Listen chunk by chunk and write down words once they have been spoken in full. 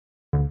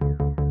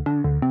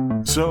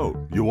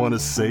So, you want to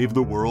save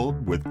the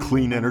world with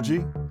clean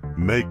energy?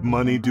 Make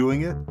money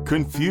doing it?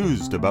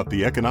 Confused about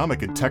the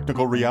economic and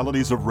technical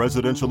realities of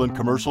residential and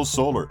commercial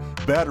solar,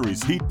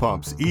 batteries, heat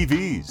pumps,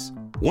 EVs?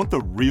 Want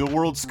the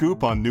real-world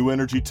scoop on new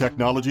energy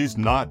technologies,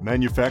 not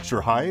manufacturer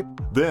hype?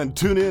 Then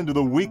tune in to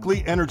the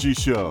Weekly Energy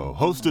Show,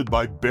 hosted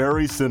by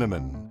Barry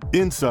Cinnamon.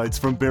 Insights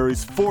from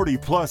Barry's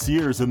 40-plus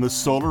years in the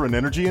solar and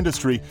energy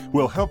industry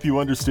will help you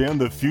understand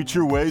the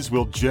future ways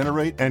we'll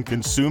generate and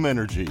consume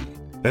energy.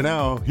 And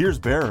now, here's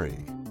Barry.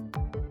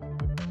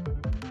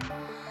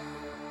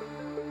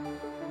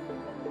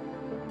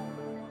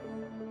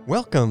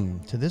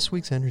 Welcome to this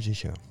week's Energy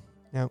Show.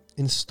 Now,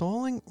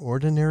 installing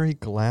ordinary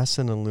glass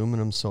and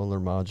aluminum solar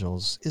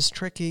modules is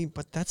tricky,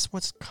 but that's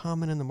what's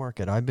common in the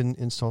market. I've been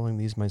installing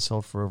these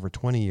myself for over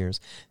 20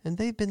 years, and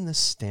they've been the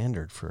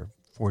standard for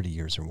 40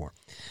 years or more.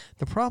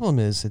 The problem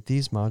is that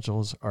these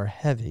modules are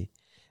heavy,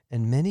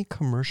 and many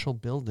commercial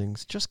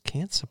buildings just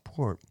can't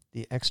support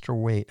the extra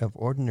weight of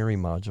ordinary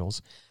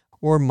modules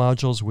or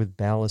modules with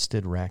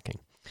ballasted racking.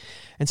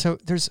 And so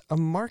there's a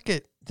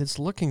market that's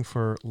looking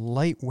for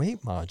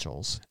lightweight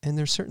modules, and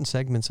there's certain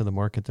segments of the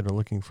market that are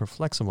looking for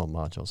flexible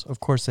modules. Of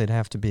course, they'd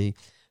have to be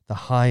the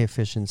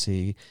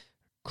high-efficiency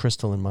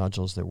crystalline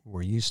modules that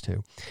we're used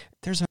to.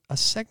 There's a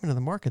segment of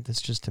the market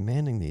that's just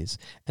demanding these,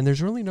 and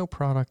there's really no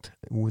product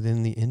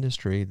within the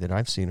industry that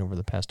I've seen over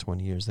the past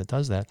 20 years that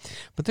does that.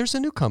 But there's a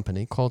new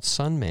company called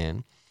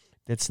Sunman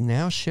that's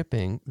now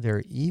shipping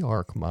their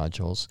eArc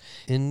modules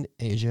in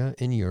Asia,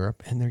 in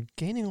Europe, and they're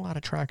gaining a lot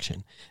of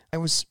traction. I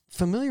was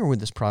familiar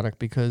with this product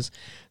because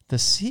the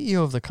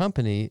CEO of the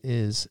company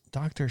is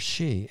Dr.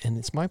 Shi, and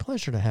it's my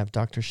pleasure to have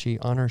Dr. Shi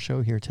on our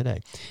show here today.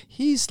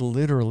 He's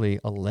literally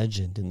a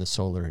legend in the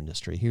solar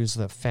industry. He was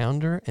the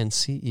founder and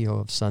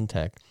CEO of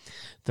SunTech,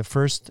 the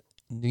first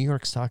New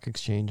York Stock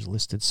Exchange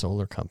listed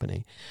solar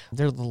company.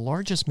 They're the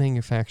largest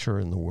manufacturer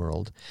in the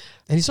world.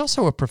 And he's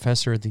also a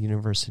professor at the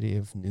University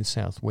of New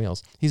South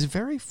Wales. He's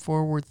very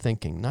forward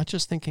thinking, not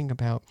just thinking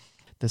about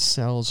the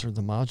cells or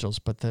the modules,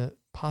 but the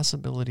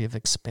possibility of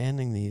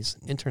expanding these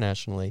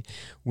internationally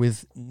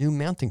with new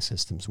mounting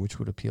systems, which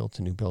would appeal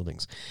to new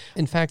buildings.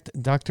 In fact,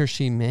 Dr.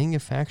 Shi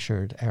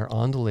manufactured our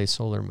Andale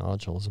solar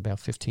modules about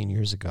 15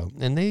 years ago,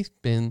 and they've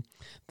been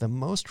the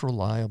most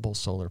reliable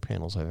solar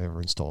panels I've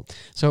ever installed.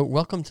 So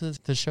welcome to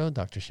the show,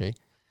 Dr. Shi.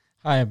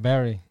 Hi,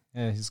 Barry.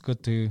 It's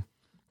good to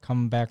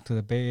come back to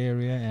the Bay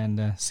Area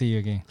and see you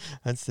again.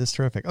 That's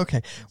terrific.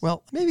 Okay.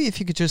 Well, maybe if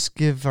you could just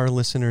give our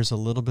listeners a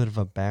little bit of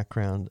a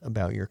background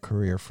about your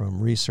career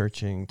from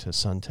researching to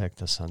SunTech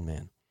to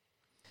Sunman.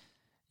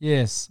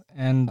 Yes,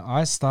 and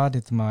I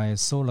started my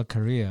solar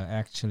career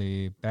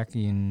actually back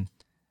in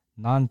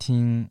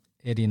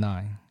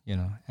 1989,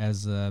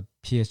 as a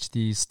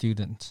PhD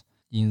student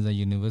in the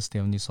University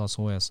of New South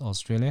Wales,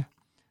 Australia.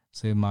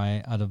 So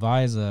my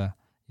advisor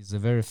is a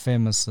very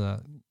famous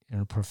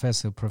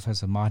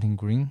Professor Martin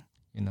Green.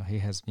 He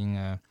has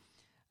been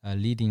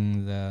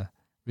leading the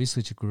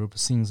research group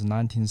since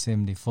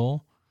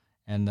 1974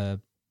 and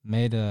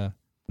made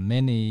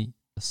many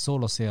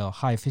solar cell,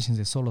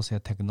 high-efficiency solar cell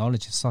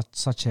technologies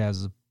such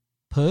as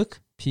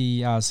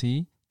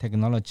PERC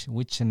technology,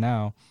 which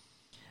now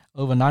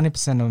over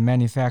 90% of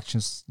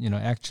manufacturers,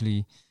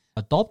 actually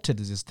adopted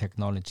this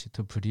technology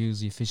to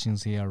produce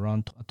efficiency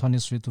around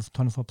 23 to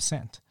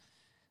 24%.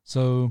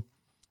 So,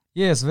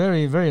 yes,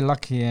 very, very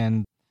lucky.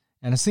 And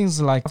since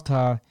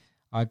after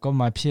I got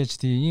my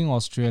PhD in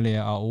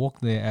Australia, I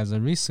worked there as a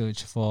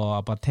research for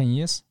about 10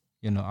 years.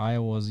 I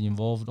was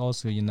involved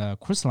also in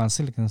crystalline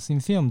silicon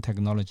thin film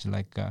technology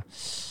like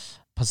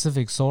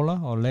Pacific Solar,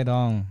 or later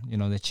on,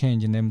 they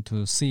changed the name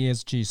to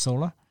CSG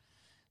Solar.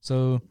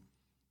 So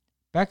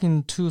back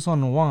in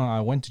 2001,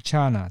 I went to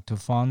China to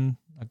found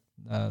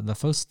the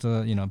first,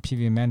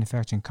 PV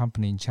manufacturing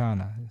company in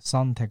China,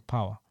 SunTech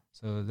Power.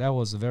 So that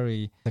was a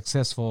very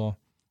successful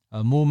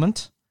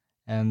movement.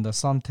 And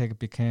SunTech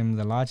became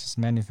the largest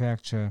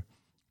manufacturer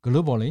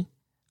globally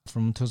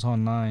from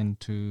 2009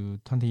 to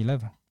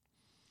 2011.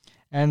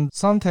 And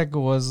SunTech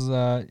was,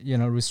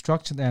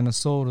 restructured and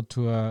sold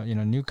to a,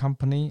 new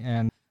company.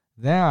 And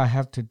then I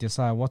have to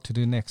decide what to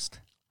do next.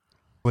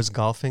 Was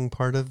golfing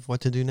part of what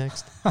to do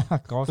next?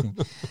 Golfing.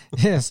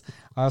 Yes,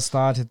 I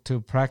started to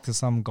practice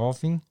some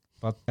golfing.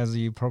 But as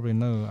you probably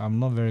know, I'm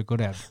not very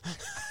good at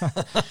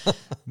it.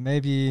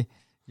 Maybe,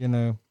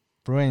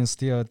 brain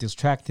still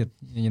distracted,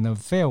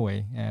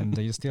 fairway, and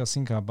you still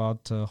think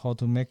about how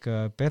to make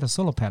better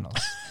solar panels.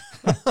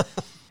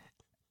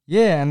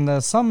 Yeah, and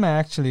Sunman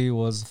actually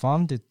was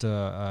founded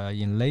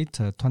in late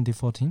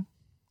 2014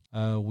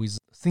 with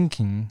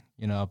thinking,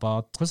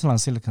 about crystalline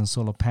silicon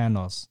solar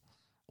panels,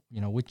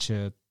 which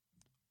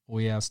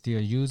we are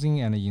still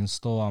using and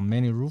install on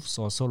many roofs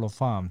or solar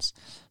farms.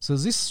 So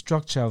this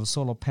structure of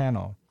solar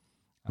panel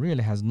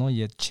really has not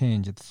yet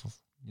changed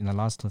in the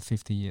last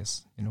 50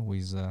 years,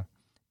 with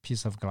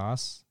piece of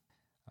glass,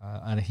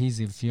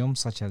 adhesive film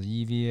such as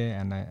EVA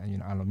and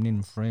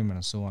aluminum frame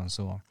and so on and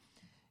so on.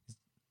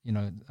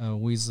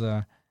 With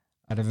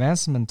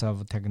advancement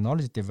of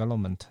technology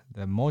development,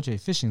 the module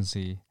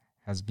efficiency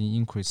has been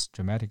increased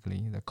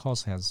dramatically. The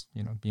cost has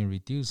been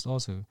reduced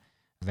also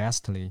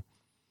vastly,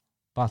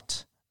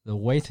 but the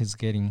weight is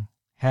getting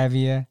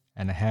heavier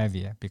and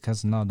heavier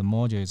because now the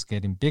module is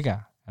getting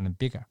bigger and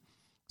bigger.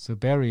 So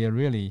Barry,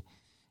 really,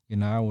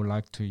 I would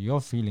like to your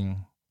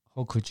feeling.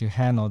 How could you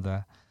handle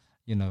the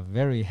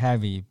very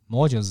heavy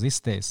modules these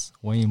days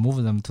when you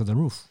move them to the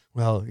roof?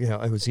 Well,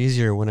 it was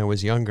easier when I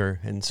was younger,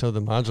 and so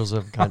the modules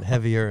have gotten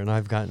heavier and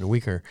I've gotten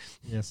weaker.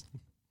 Yes.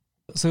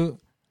 So,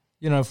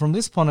 from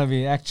this point of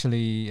view,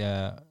 actually,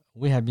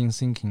 we have been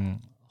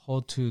thinking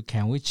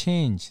can we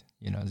change,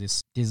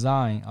 this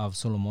design of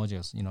solar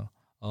modules.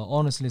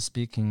 Honestly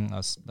speaking,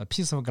 a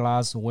piece of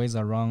glass weighs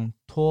around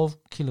 12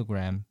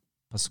 kilogram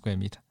per square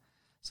meter.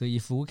 So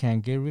if we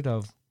can get rid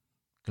of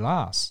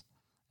glass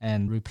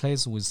and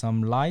replace with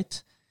some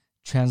light,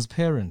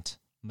 transparent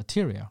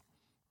material,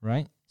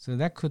 right? So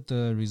that could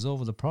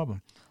resolve the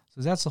problem.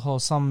 So that's how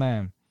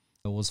Sunman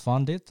was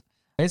founded.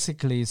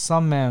 Basically,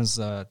 Sunman's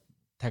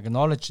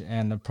technology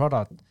and the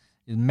product,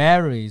 it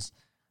marries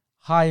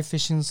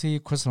high-efficiency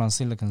crystalline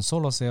silicon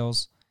solar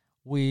cells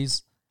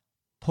with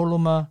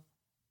polymer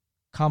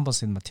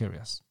composite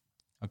materials.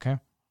 Okay,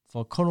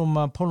 for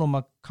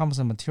polymer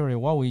composite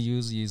material, what we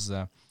use is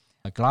a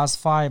glass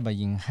fiber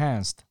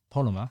enhanced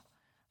polymer,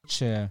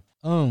 which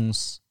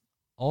owns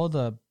all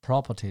the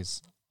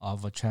properties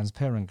of a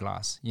transparent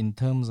glass in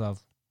terms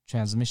of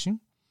transmission,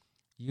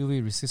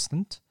 UV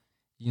resistant,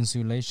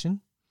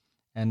 insulation,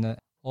 and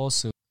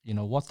also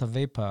water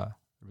vapor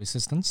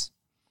resistance,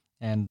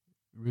 and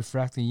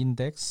refractive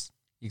index,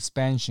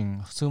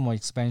 thermal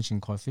expansion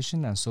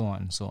coefficient, and so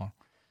on and so on.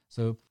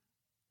 So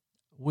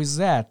with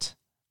that,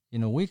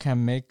 we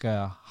can make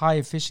a high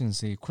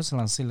efficiency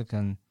crystalline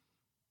silicon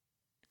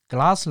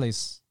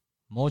glassless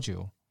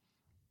module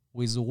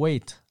with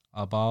weight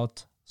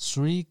about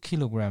 3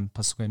 kilogram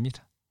per square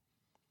meter.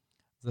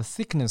 The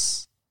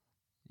thickness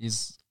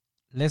is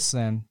less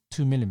than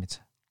 2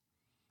 millimeter.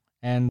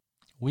 And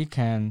we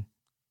can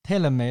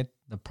tailor-make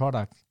the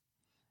product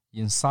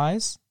in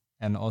size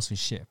and also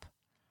shape.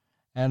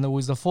 And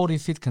with the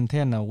 40-feet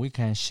container, we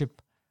can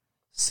ship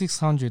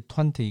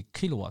 620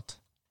 kilowatt.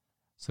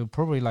 So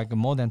probably like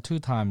more than 2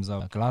 times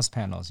of glass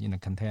panels in a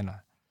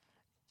container.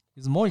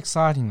 It's more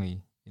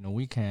excitingly,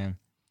 we can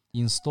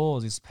install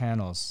these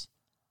panels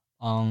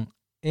on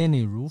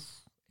any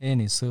roof,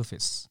 any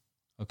surface.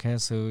 Okay,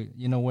 so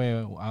in a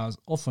way, I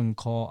often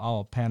call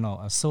our panel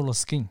a solar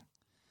skin.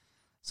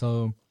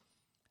 So,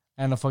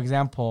 and for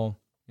example,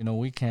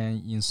 we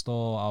can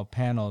install our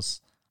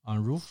panels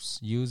on roofs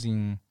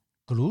using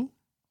glue.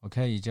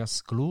 Okay, you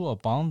just glue or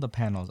bond the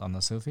panels on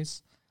the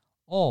surface,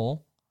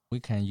 or we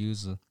can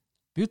use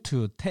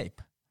butyl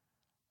tape.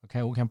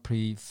 Okay, we can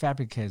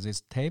prefabricate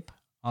this tape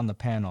on the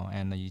panel,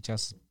 and you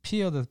just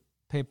peel the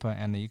paper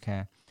and you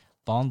can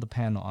bond the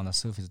panel on the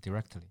surface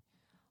directly.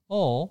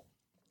 Or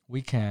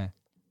we can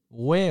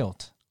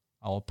weld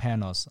our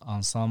panels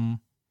on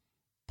some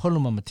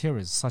polymer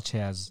materials such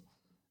as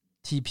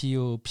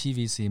TPU,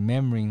 PVC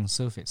membrane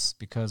surface,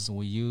 because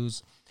we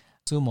use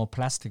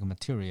thermoplastic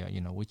material,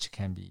 which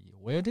can be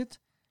welded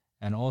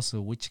and also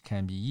which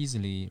can be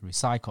easily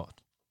recycled.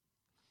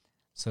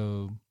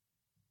 So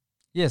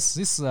yes,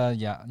 this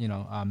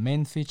are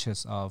main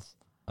features of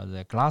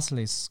the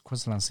glassless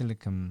crystalline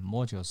silicon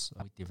modules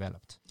we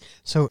developed.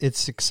 So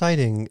it's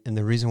exciting, and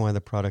the reason why the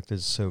product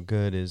is so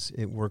good is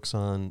it works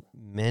on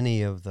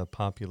many of the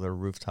popular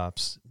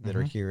rooftops that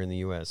are here in the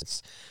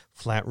U.S.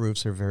 Flat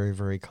roofs are very,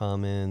 very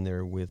common.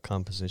 They're with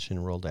composition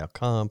rolled out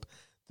comp.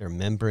 They're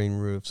membrane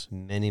roofs,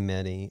 many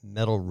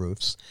metal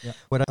roofs. Yep.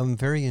 What I'm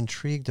very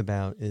intrigued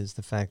about is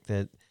the fact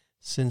that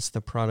since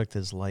the product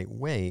is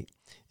lightweight,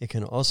 it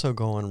can also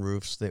go on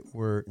roofs that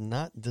were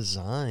not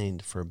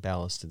designed for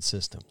ballasted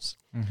systems.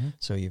 Mm-hmm.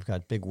 So you've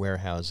got big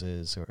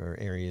warehouses or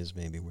areas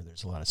maybe where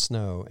there's a lot of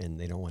snow and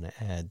they don't want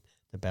to add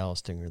the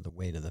ballasting or the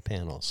weight of the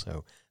panels.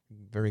 So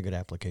very good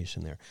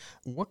application there.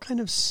 What kind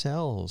of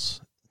cell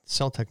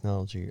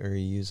technology are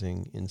you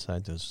using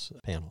inside those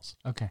panels?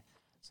 Okay.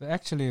 So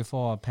actually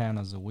for our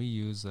panels, we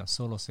use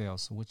solar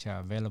cells which are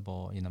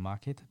available in the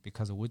market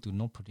because we do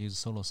not produce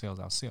solar cells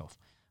ourselves.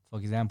 For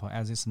example,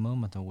 at this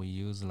moment, we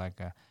use like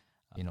a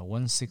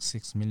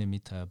 166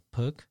 millimeter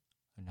PERC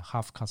and a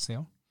half cut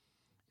cell.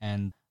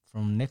 And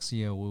from next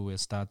year, we will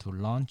start to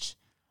launch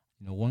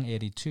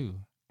 182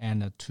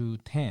 and a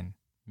 210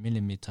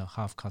 millimeter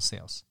half cut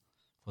cells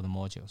for the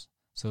modules.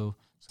 So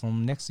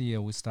from next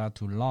year, we start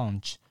to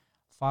launch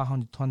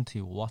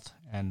 520 watt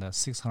and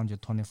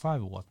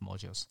 625 watt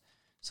modules.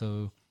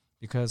 So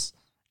because,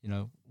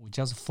 we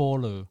just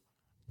follow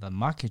the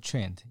market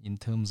trend in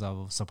terms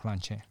of supply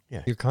chain.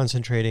 Yeah, you're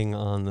concentrating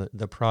on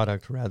the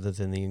product rather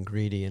than the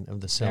ingredient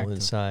of the cell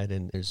inside,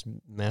 and there's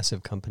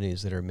massive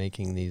companies that are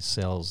making these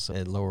cells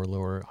at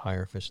lower,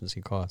 higher efficiency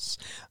costs.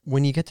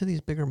 When you get to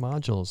these bigger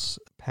modules,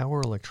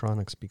 power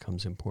electronics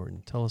becomes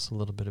important. Tell us a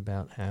little bit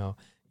about how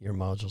your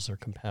modules are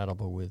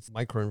compatible with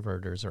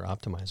microinverters or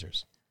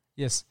optimizers.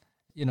 Yes,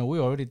 we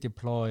already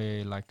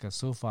deploy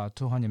so far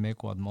 200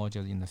 megawatt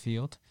modules in the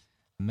field,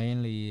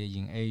 mainly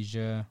in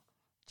Asia,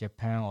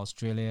 Japan,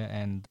 Australia,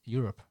 and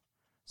Europe.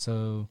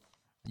 So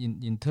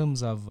in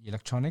terms of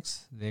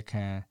electronics, they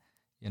can,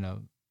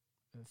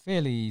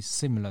 fairly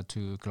similar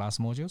to glass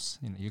modules.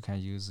 You can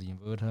use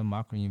inverter,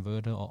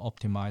 microinverter, or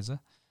optimizer.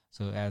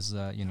 So as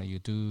you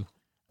do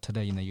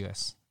today in the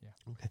US. Yeah.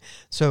 Okay.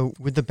 So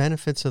with the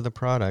benefits of the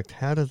product,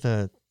 how do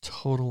the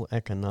total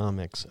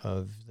economics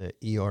of the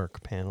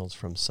eArc panels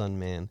from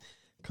Sunman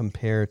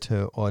compare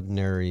to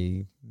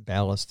ordinary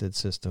ballasted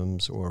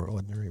systems or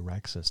ordinary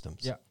rack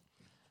systems? Yeah.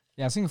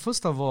 I think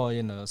first of all,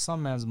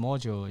 Sunman's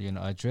module,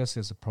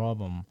 addresses a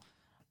problem,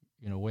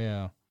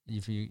 where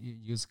if you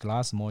use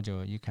glass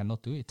module, you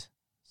cannot do it.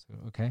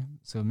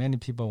 So many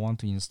people want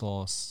to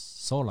install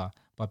solar,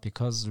 but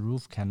because the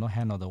roof cannot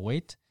handle the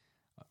weight,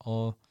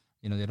 or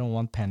they don't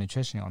want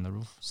penetration on the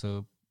roof,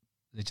 so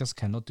they just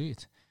cannot do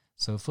it.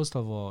 So first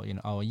of all,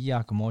 our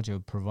eArc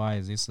module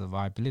provides this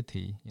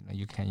viability.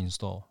 You can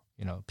install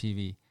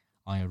PV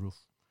on your roof.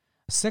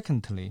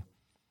 Secondly,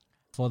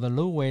 for the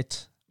low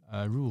weight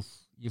roof,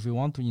 if you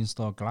want to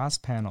install glass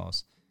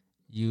panels,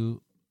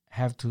 you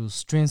have to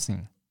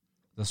strengthen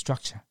the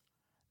structure.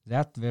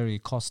 That's very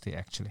costly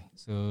actually.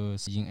 So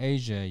in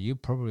Asia, you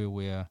probably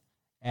will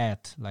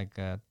add like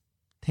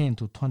 10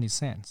 to 20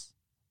 cents,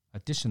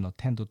 additional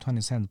 10 to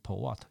 20 cents per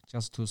watt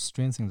just to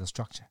strengthen the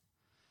structure.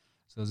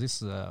 So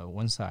this is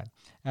one side.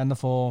 And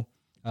for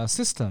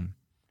system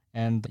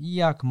and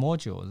eArc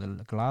module,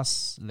 the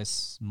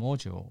glassless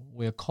module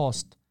will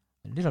cost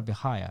a little bit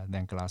higher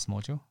than glass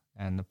module,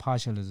 and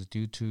partially is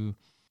due to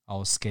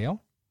our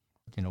scale.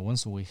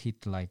 Once we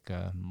hit like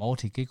a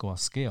multi-gigawatt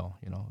scale,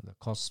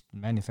 the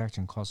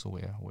manufacturing cost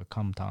will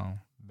come down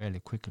very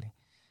quickly.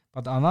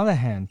 But on the other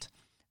hand,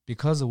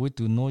 because we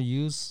do not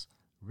use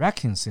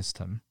racking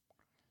system,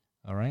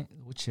 all right,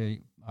 which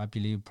I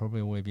believe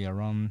probably will be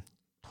around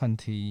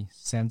 20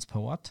 cents per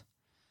watt,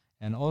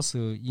 and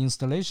also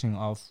installation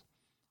of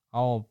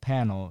our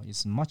panel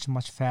is much,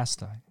 much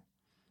faster.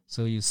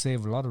 So you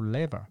save a lot of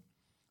labor.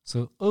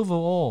 So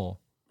overall,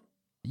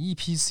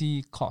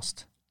 EPC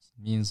cost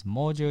means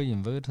module,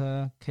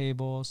 inverter,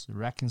 cables,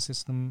 racking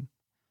system,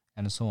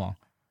 and so on.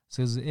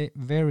 So it's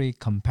very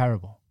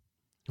comparable.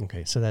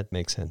 Okay, so that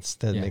makes sense.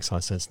 That makes a lot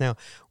of sense. Now,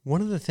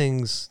 one of the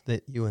things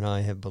that you and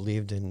I have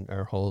believed in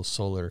our whole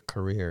solar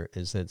career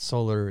is that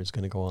solar is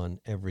going to go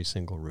on every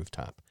single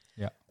rooftop.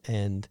 Yeah.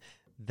 And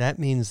that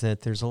means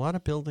that there's a lot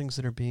of buildings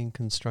that are being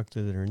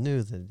constructed that are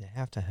new that they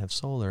have to have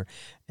solar.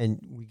 And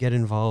we get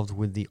involved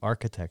with the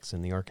architects,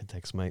 and the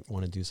architects might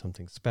want to do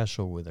something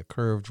special with a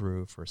curved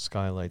roof or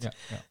skylights.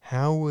 Yeah.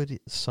 How would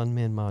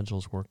Sunman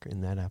modules work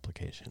in that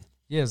application?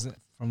 Yes,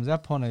 from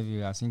that point of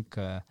view, I think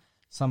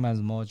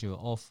Sunman's module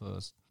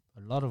offers a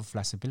lot of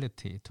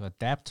flexibility to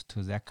adapt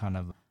to that kind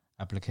of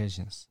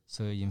applications.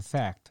 So in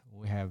fact,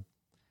 we have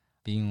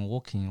been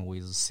working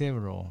with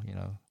several,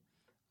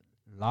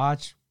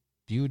 large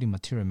building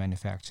material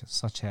manufacturers,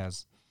 such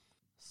as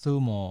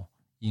thermal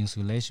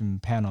insulation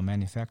panel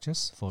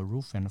manufacturers for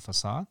roof and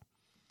facade,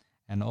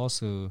 and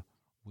also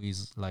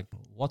with like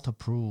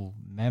waterproof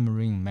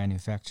membrane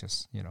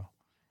manufacturers,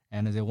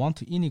 and they want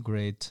to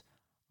integrate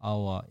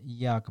our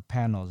eArc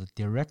panels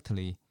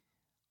directly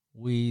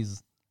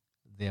with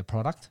their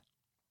product.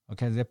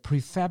 Okay, they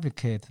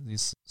prefabricate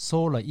these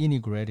solar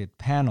integrated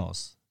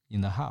panels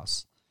in the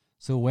house.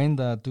 So when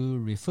they do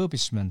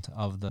refurbishment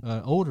of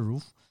the old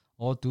roof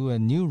or do a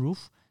new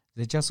roof,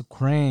 they just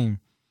crane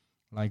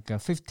like a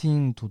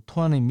 15 to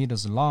 20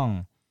 meters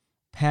long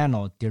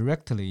panel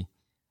directly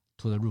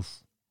to the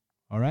roof.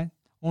 All right,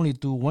 only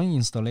do one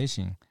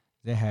installation.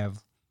 They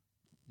have,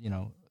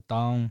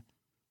 done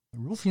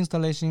roof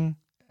installation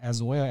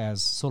as well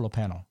as solar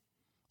panel.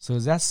 So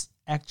that's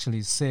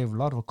actually save a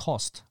lot of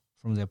cost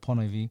from their point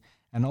of view,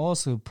 and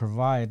also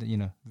provide,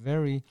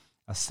 very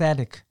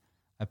aesthetic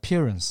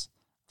appearance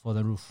for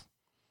the roof.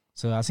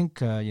 So I think,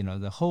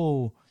 the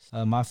whole,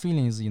 my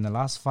feelings in the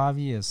last 5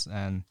 years,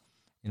 and,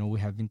 we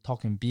have been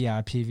talking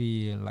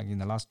BIPV like in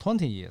the last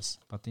 20 years,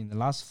 but in the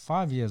last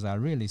 5 years, I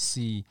really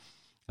see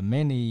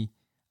many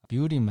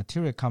building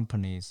material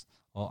companies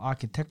or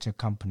architecture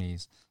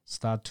companies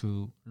start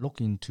to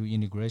look into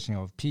integration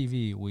of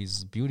PV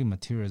with building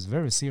materials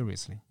very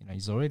seriously.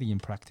 It's already in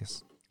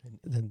practice.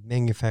 The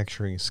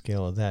manufacturing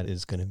scale of that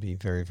is going to be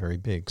very, very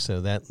big. So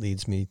that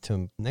leads me to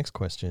the next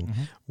question.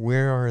 Mm-hmm.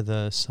 Where are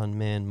the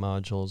Sunman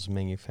modules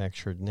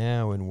manufactured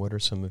now, and what are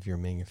some of your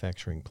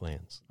manufacturing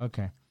plans?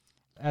 Okay.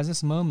 At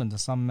this moment,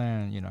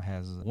 Sunman,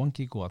 has 1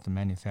 gigawatt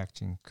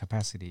manufacturing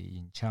capacity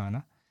in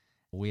China.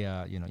 We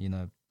are, in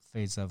a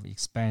phase of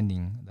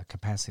expanding the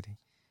capacity.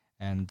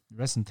 And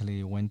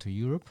recently went to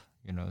Europe,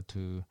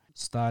 to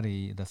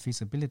study the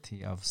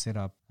feasibility of set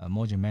up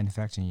module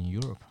manufacturing in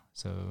Europe.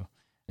 So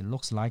it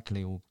looks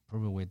likely we'll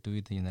probably do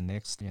it in the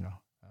next,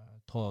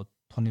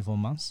 24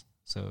 months.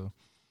 So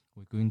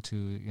we're going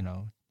to,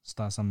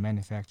 start some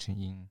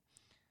manufacturing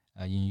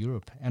in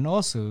Europe. And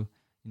also,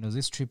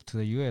 this trip to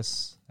the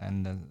US,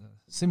 and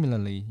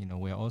similarly,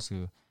 we're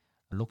also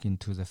looking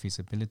to the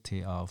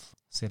feasibility of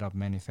set up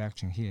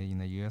manufacturing here in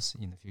the US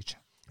in the future.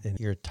 And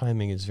your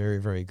timing is very,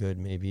 very good.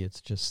 Maybe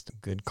it's just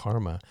good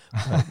karma.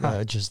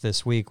 But, just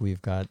this week,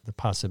 we've got the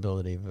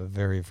possibility of a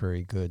very,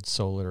 very good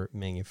solar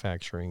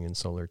manufacturing and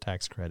solar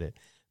tax credit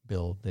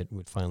bill that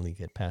would finally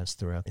get passed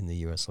throughout in the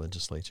U.S.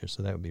 legislature.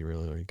 So that would be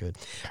really, really good.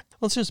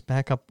 Let's just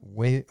back up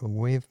way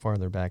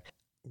farther back.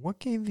 What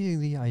gave you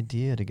the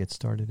idea to get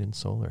started in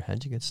solar?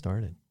 How'd you get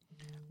started?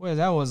 Well,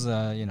 that was,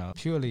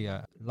 purely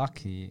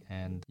lucky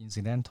and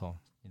incidental.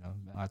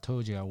 I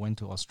told you I went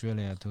to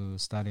Australia to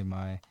study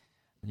my,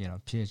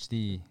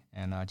 PhD,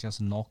 and I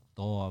just knocked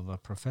the door of a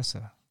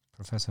Professor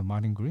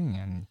Martin Green,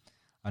 and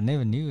I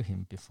never knew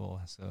him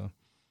before. So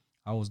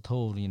I was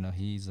told,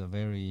 he's a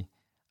very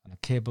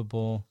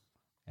capable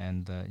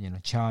and,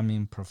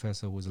 charming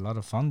professor with a lot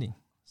of funding.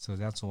 So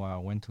that's why I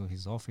went to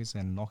his office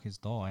and knocked his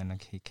door,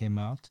 and he came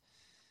out.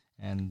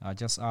 And I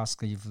just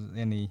asked if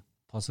any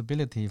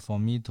possibility for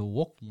me to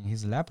work in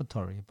his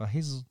laboratory. But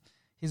his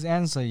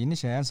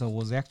initial answer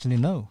was actually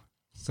no.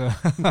 So,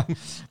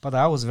 but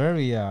I was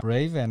very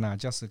brave, and I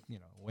just,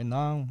 went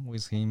on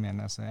with him. And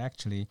I said,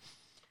 actually,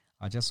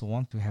 I just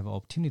want to have an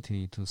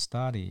opportunity to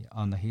study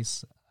under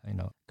his,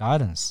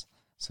 guidance.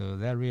 So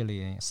that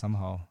really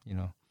somehow,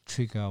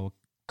 triggered our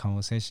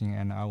conversation.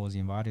 And I was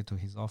invited to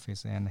his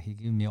office, and he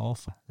gave me an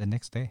offer the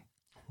next day.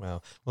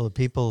 Wow. Well, the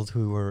people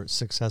who are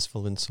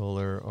successful in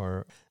solar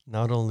are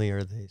not only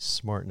are they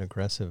smart and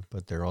aggressive,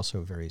 but they're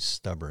also very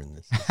stubborn.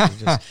 They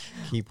just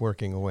keep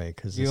working away.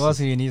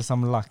 You need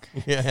some luck.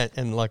 Yeah,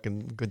 and luck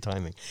and good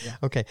timing. Yeah.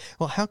 Okay.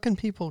 Well, how can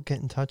people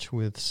get in touch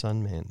with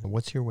Sunman?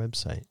 What's your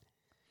website?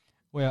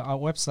 Well, our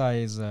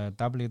website is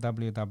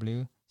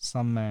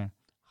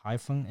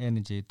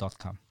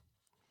www.sunman-energy.com.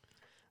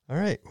 All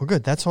right. Well,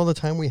 good. That's all the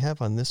time we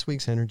have on this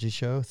week's Energy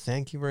Show.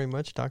 Thank you very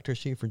much, Dr.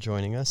 Shi, for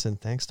joining us, and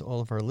thanks to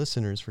all of our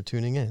listeners for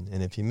tuning in.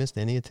 And if you missed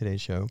any of today's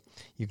show,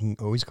 you can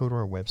always go to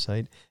our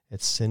website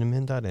at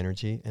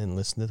cinnamon.energy and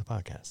listen to the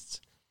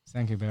podcasts.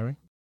 Thank you, Barry.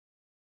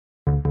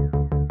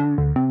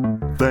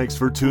 Thanks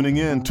for tuning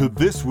in to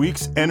this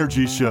week's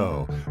Energy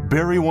Show.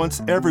 Barry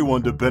wants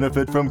everyone to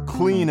benefit from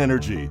clean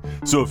energy.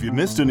 So if you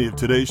missed any of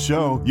today's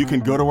show, you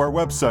can go to our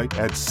website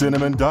at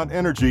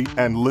cinnamon.energy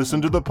and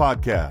listen to the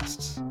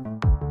podcasts.